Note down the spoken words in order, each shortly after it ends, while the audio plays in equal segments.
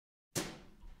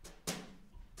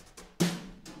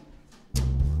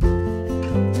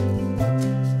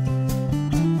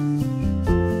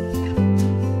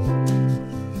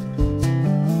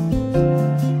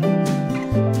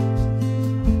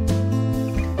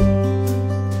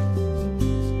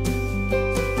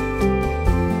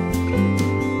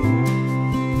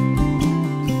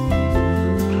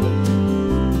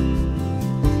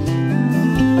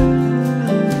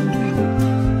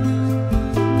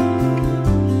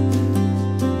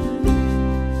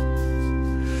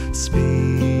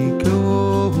Speak,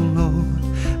 O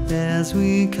Lord, as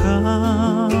we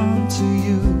come to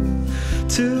you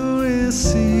to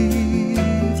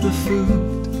receive the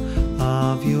fruit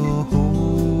of your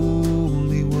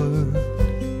holy word.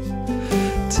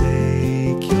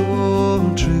 Take your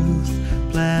truth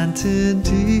planted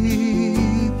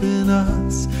deep in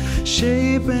us,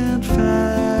 shape and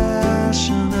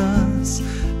fashion us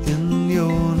in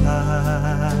your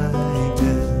likeness,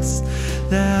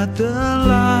 that the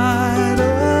light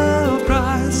of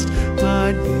Christ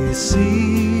might be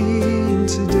seen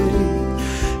today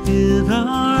in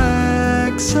our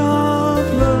acts of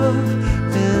love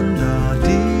and our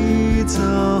deeds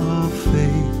of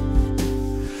faith.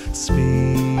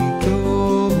 Speak,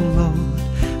 O Lord,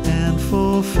 and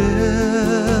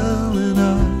fulfill in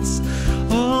us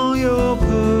all your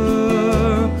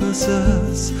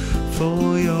purposes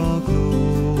for your glory.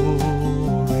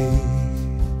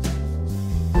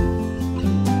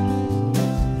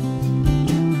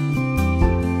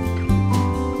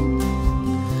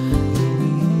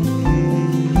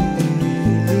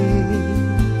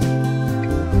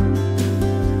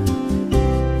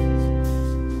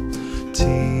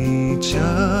 Teach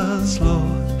us,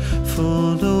 Lord,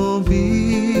 full obedience,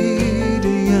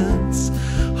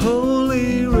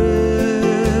 holy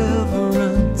reverence,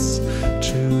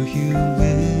 true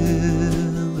humility.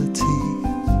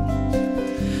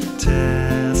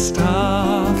 Test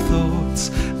our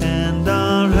thoughts and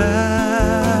our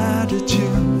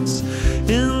attitudes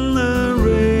in the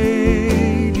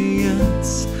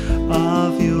radiance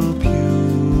of your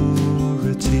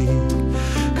purity.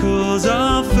 Cause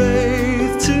our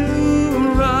faith to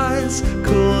rise,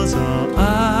 cause our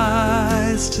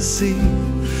eyes to see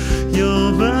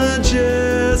your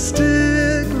majestic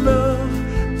love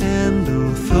and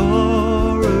authority.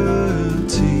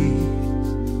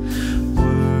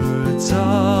 Words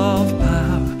of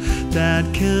power that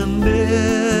can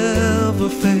never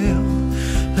fail,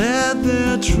 let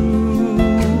their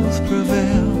truth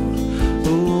prevail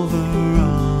over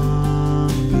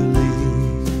unbelief.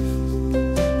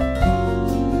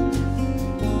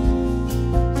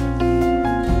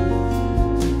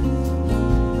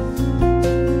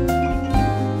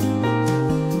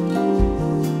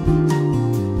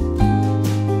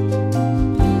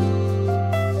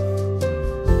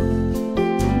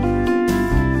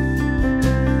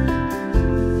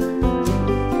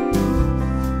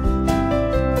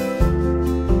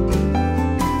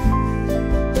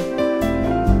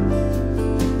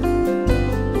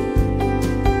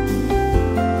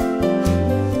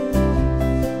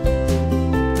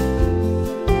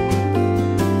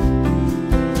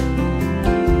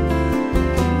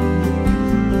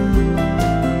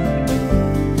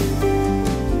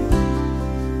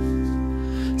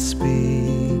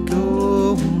 Speak,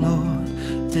 O Lord,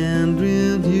 and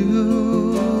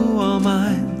renew our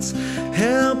minds.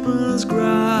 Help us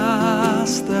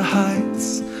grasp the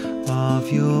heights of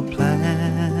your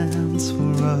plans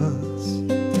for us.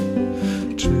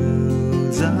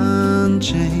 Truths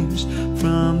unchanged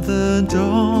from the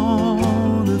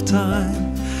dawn of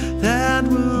time that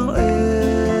will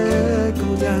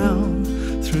echo down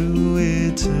through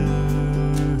eternity.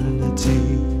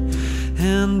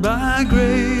 And by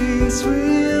grace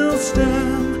we'll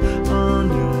stand on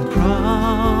your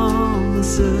promises,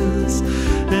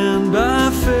 and by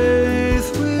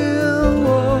faith we'll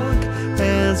walk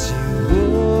as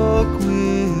you walk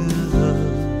with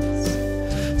us.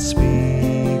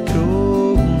 Speak,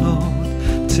 O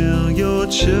Lord, till your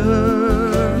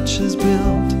church is built